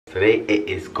Today it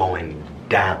is going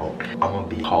down. I'm gonna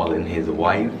be calling his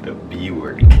wife the B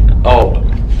word. Oh,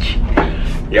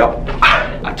 yep.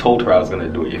 I told her I was gonna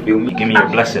do it. You feel me? Give me your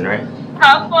blessing, right?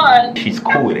 Have fun. She's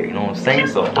cool with it, you know what I'm saying?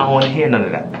 So I don't wanna hear none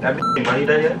of that. That bitch ain't buy you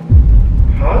that yet?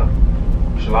 Huh?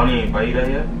 Shalani ain't buy you that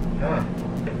yet? Nah.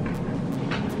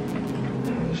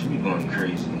 She be going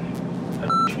crazy. That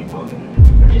bitch be bugging.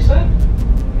 What you said?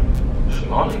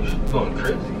 Shalani, she be going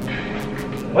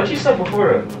crazy. What you said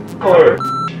before that? Call her.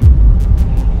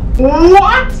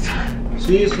 What?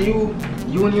 See, it's you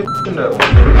and your in that one.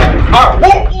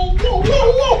 Alright,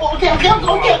 whoa. Okay.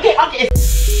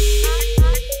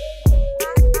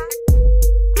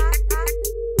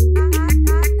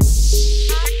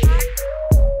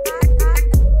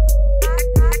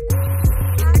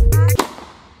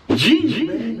 G,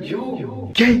 man,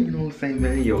 yo, gang, you know what I'm saying,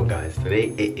 man? Yo, guys,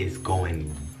 today it is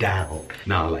going down.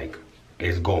 Now, like,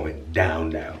 it's going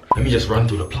down. Let me just run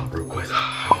through the plot real quick.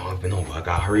 I've been over, I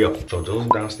gotta hurry up. So Joe's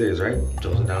downstairs, right?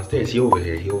 Joe's downstairs, he over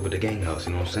here, he over the gang house,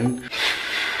 you know what I'm saying?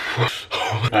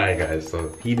 Alright guys,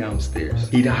 so he downstairs.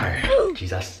 He died.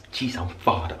 Jesus, I'm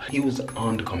father. He was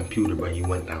on the computer, but he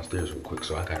went downstairs real quick,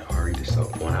 so I gotta hurry this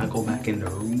up. When I go back in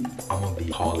the room, I'm gonna be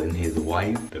calling his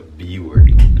wife the B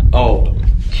word. Oh,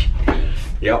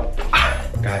 yep.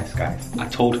 Guys, I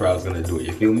told her I was gonna do it,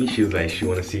 you feel me? She was like, she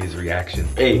wanna see his reaction.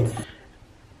 Hey,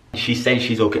 she said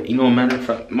she's okay. You know, matter of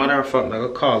fact, like,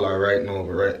 I'll call her right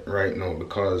now,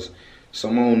 because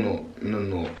someone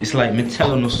no. It's like me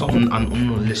telling her something and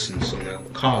no listen, so I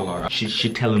call her. She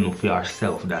telling her for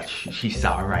herself that she's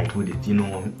alright with it, you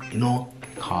know,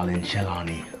 calling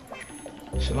Shalani.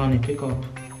 Shalani, pick up.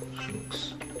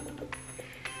 Shucks.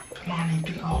 Shalani,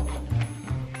 pick up.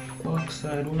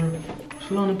 Backside, where?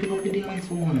 Shalani, pick up your damn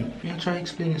phone. Me try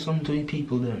explaining something to you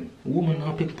people then. Woman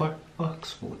now pick up her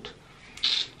box foot.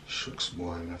 Shucks,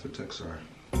 boy, I have to text her.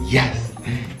 Yes.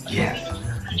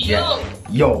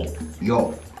 Yo,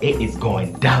 it is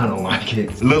going down on my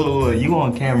kids. Lil, you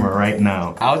on camera right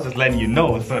now. I was just letting you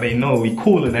know so they know we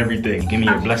cool and everything. Give me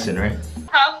your blessing, right?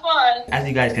 Have fun. As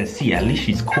you guys can see, at least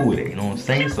she's cool with it, you know what I'm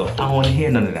saying? So I don't want to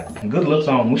hear none of that. Good looks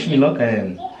on, wish me luck,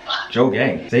 and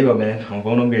JOEGANG. Save up, man. I'm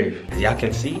going on grave. As y'all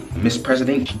can see, Miss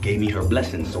President, she gave me her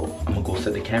blessing, so I'm gonna go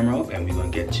set the camera up and we're gonna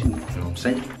get to, you know what I'm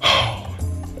saying?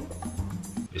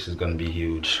 This is gonna be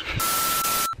huge.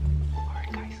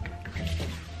 Alright guys.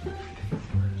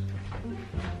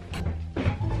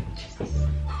 Jesus.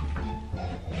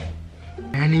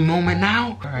 Any moment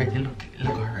now? Alright, it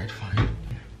look alright, fine.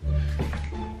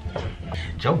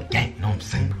 JOEGANG, know what I'm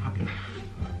saying?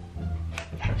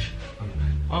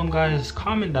 Guys,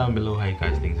 comment down below how you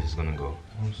guys think this is gonna go.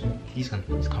 He's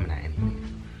coming at any minute.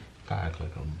 Gotta act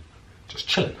like I'm just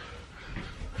chilling.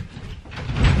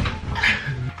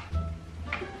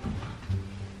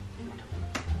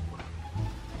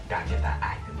 Gotta get that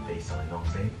acting face on, you know what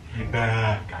I'm saying?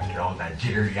 Gotta get all that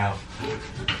jittery out.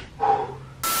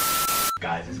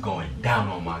 Guys, it's going down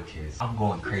on my kids. I'm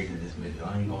going crazy this video,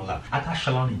 I ain't gonna lie. I got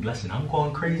Shalani blessing, I'm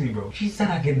going crazy, bro. She said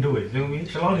I can do it, feel me?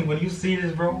 Shalani, when you see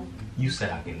this, bro, you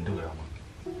said I can do it.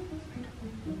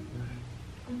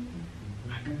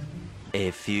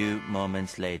 A few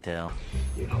moments later.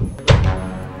 You know,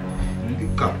 you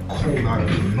got cold out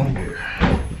of nowhere.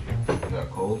 You got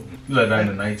cold? You like that in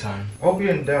the nighttime. I hope you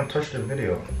didn't damn touch the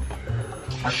video.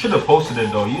 I should have posted it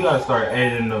though. You gotta start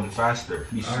editing them faster.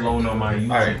 Be slowing on my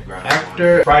YouTube grind.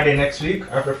 After Friday next week,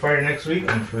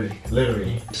 I'm free.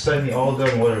 Literally. Send me all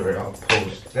them, whatever, I'll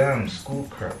post. Damn, school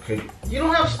crap, kid. You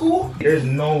don't have school? There's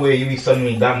no way you be sending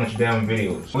me that much damn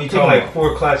videos. We take like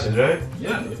 4 classes, right?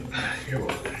 Yeah. You're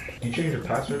welcome. Did you change your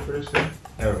password for this thing?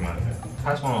 Never mind, man.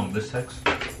 Pass one on Bliss Text.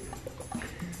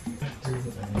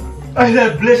 I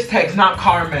said Bliss Text, not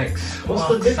Carmex. What's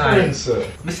the difference?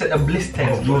 I said a Bliss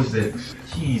Text. Bliss Text.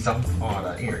 Jeez, I'm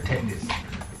father. Here, take this.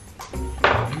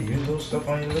 You use those stuff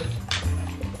on your lips?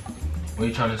 What are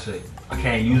you trying to say? I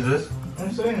can't use this?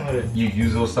 I'm saying like, you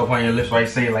use those stuff on your lips. Why you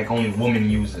say like only women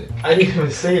use it? I didn't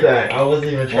even say that. I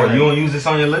wasn't even trying. Oh, you don't use this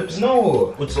on your lips?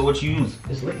 No. What you use?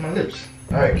 Just lick my lips.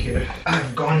 Alright, kid.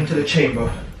 I've gone into the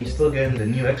chamber. You still getting the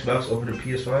new Xbox over the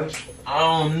PS5s? I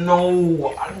don't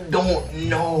know.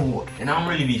 And I don't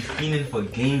really be feeling for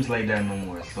games like that no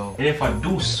more. So, and if I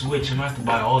do switch, I'm gonna have to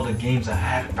buy all the games I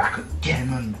had back again.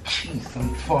 On jeez,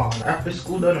 I'm far. After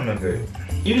school done, I'm not good.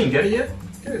 You didn't get it yet?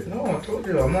 Dude, no, I told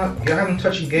you, I haven't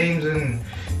touched games in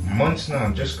months now,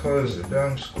 just cause of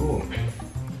damn school.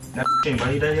 That ain't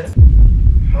buy you that yet?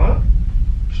 Huh?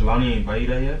 Shalani ain't buy you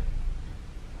that yet?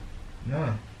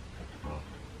 Nah.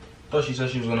 Thought she said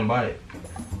she was gonna buy it.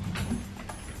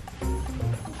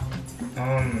 I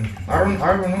don't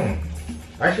know.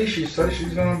 Actually, she said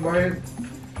she's gonna buy it,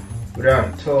 But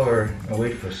I'll tell her and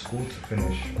wait for school to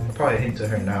finish. I'll probably hint to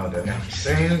her now that I'm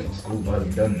saying school might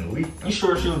be done in a week. You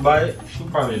sure she would buy it? She'll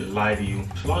probably lie to you.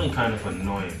 Shalani kind of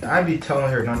annoying. I'd be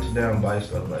telling her not to damn buy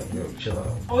stuff like, yo, chill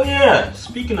out. Oh yeah,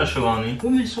 speaking of Shalani,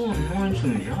 women so annoying to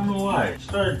me. I don't know why. She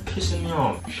started pissing me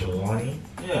off. Shalani?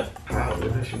 Yeah. How?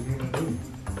 What did she even do?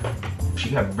 She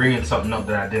kept bringing something up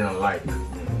that I didn't like.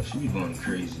 Yeah, she be going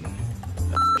crazy.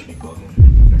 She be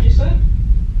bugging. What you say?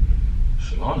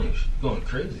 Shalani, she be going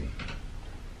crazy.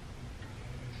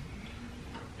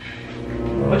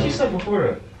 What you said before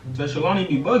that? That Shalani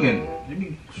be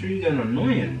bugging. She be getting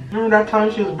annoying. Remember that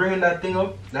time she was bringing that thing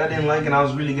up that I didn't like and I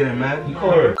was really getting mad? You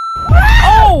called her.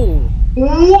 Oh!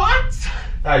 What?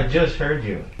 I just heard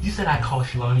you. You said I called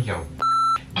Shalani yo.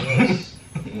 Yes.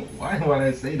 Why would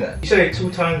I say that? You said it 2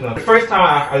 times now. The first time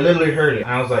I literally heard it,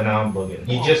 I was like, nah, I'm bugging.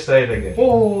 You just said it again.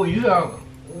 Oh, you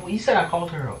said I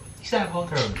called her up. You said I called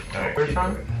her up. Alright, First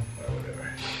time?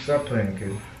 whatever. Stop playing,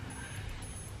 kid.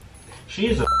 She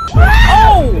is a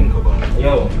Oh!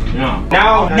 Yo. No.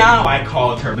 Now I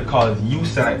called her because you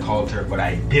said I called her, but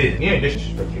I didn't. You ain't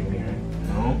disrespecting me, right?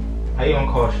 No. How you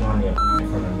gonna call Shalani in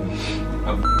front of me?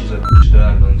 She's a bitch that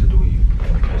has nothing to do with you.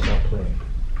 Okay, stop playing.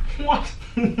 What?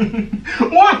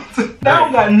 What? That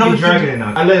don't got no. You're dragging it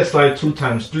now. I let it slide 2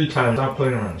 times, 3 times. Stop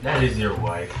playing around. That is your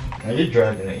wife. Now you're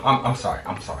dragging it. I'm sorry.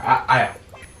 I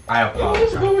Yo, apologize.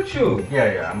 what's good with you?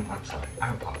 Yeah, I'm sorry. I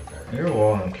apologize. You're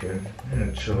walling, kid. I'm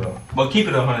gonna chill out. But keep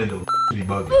it 100 though. Be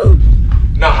bugging.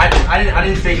 No, I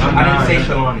didn't say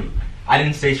Shalani. I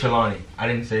didn't say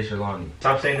Shalani.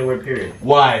 Stop saying the word period.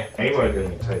 Why? Anybody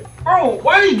getting tight. Bro,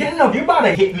 why are you getting up? You're about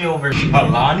to hit me over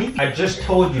Shalani. I just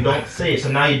told you don't say it, so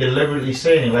now you're deliberately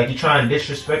saying it like you're trying to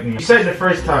disrespect me. You said it the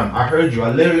first time. I heard you. I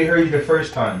literally heard you the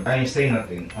first time. I ain't say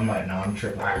nothing. I'm like, nah, I'm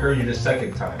tripping. I heard you the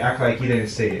second time. Act like you didn't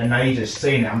say it. And now you just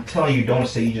saying it. I'm telling you don't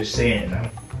say it, you just saying it now.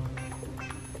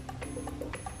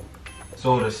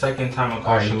 So the second time I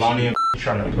called Shalani, you're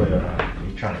trying to play around.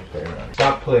 You're trying to play around.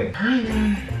 Stop playing.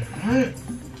 I'm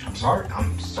sorry.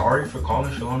 I'm sorry for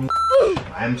calling Shalani.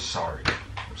 I'm sorry.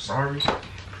 Shalani's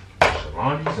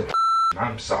a.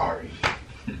 I'm sorry.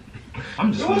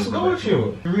 I'm just. What's good with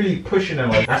you? You're really pushing it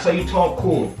like that's how you talk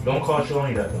cool. Don't call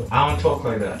Shalani that though. I don't talk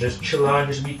like that. Just chill out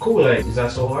and just be cool. Like, is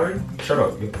that so hard? Shut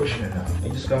up. You're pushing it now. You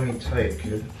just got me tight,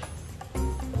 kid.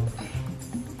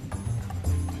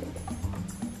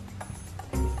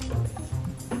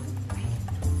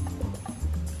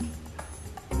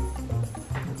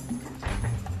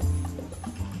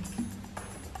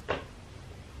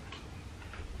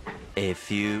 A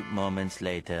few moments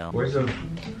later. Where's the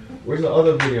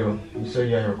other video? You said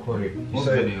you had recorded. You What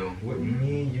said video? with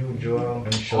me, you, Joel,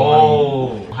 and Shalani.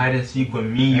 Oh, hide and seek with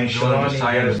me, you, and Joel, and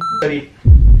Josiah.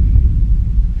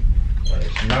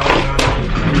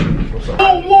 What's up?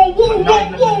 Whoa!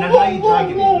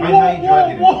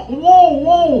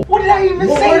 What did I even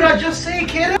say? What did I just say,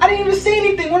 kid? I didn't even say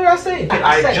anything. What did I say?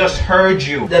 I just heard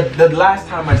you. The last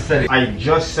time I said it. I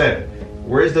just said,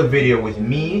 where's the video with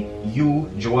me, you,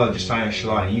 Joel, Josiah, and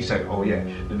Shalani? You said, oh yeah,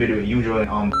 the video with you, Joel,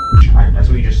 and that's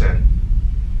what you just said.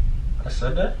 I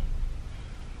said that?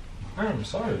 I'm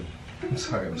sorry. I'm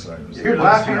sorry. You're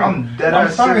laughing. I'm dead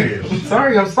ass serious.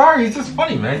 I'm sorry. It's just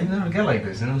funny, man. You never get like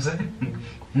this, you know what I'm saying?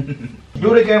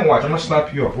 Do it again, watch. I'm gonna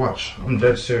slap you up. Watch. I'm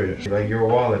dead serious. Like, you're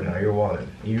wallet now. You're wallet.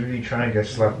 You really trying to get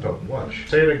slapped up. Watch.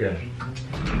 Say it again.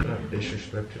 You're not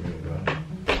disrespecting me, bro.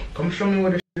 Come show me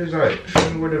where the shit is at. Show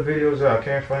me where the videos are. I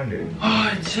can't find it. Oh,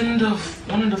 it's in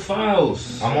one of the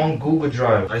files. I'm on Google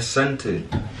Drive. I sent it.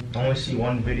 I only see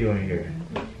one video in here.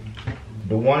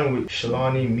 The one with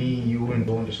Shalani, me, you, and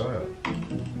Joel Josiah.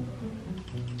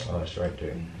 Oh, it's right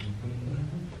there.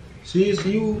 See, it's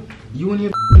you and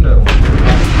your that one.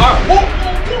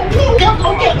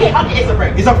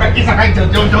 Okay. It's a prank.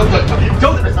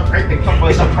 Don't. It's a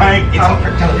prank. Stop.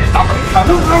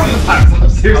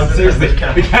 Seriously. The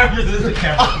camera's in the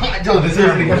camera. Joe,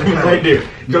 seriously, right there.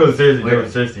 Joe,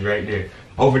 seriously, right there.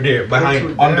 Over there,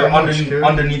 behind,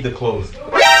 underneath the clothes.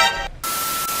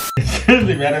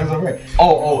 Seriously, man, it was alright.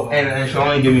 Oh, and she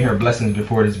only gave me her blessings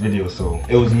before this video, so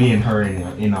it was me and her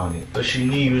in on it. But she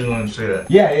knew you was going to say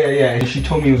that. Yeah, and she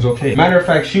told me it was okay. Matter of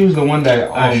fact, she was the one that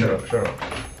shut up.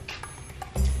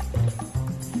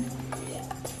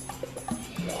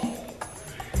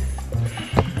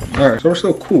 Alright, so we're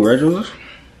still cool, right, Joseph?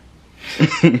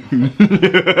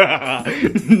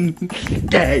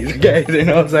 guys, you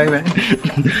know what I'm saying, man?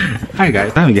 Hi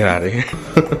guys, time to get out of here.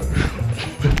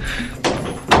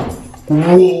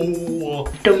 Whoa!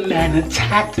 The man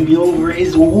attacked me over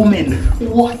his woman.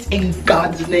 What in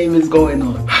God's name is going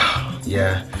on?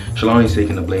 yeah, Shalani's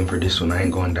taking the blame for this one. I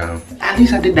ain't going down. At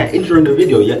least I did that intro in the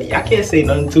video. Y'all can't say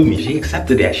nothing to me. She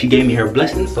accepted that. She gave me her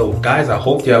blessing. So guys, I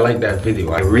hope y'all like that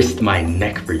video. I risked my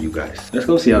neck for you guys. Let's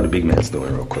go see how the big man's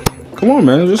doing real quick. Come on,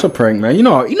 man. It's just a prank, man. You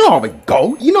know how it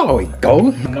go. You know how it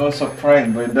go. I know it's a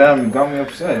prank, but damn, you got me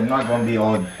upset. I'm not gonna be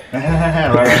all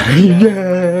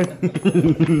yeah.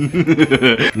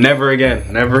 Never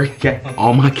again. Never again.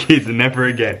 All my kids, never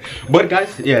again. But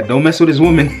guys, yeah, don't mess with this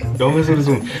woman. Don't mess with this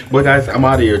woman. But guys, I'm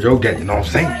out of here. Joe Gang. You know what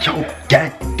I'm saying? Joe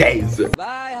Gang days.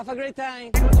 Bye. Have a great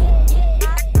time.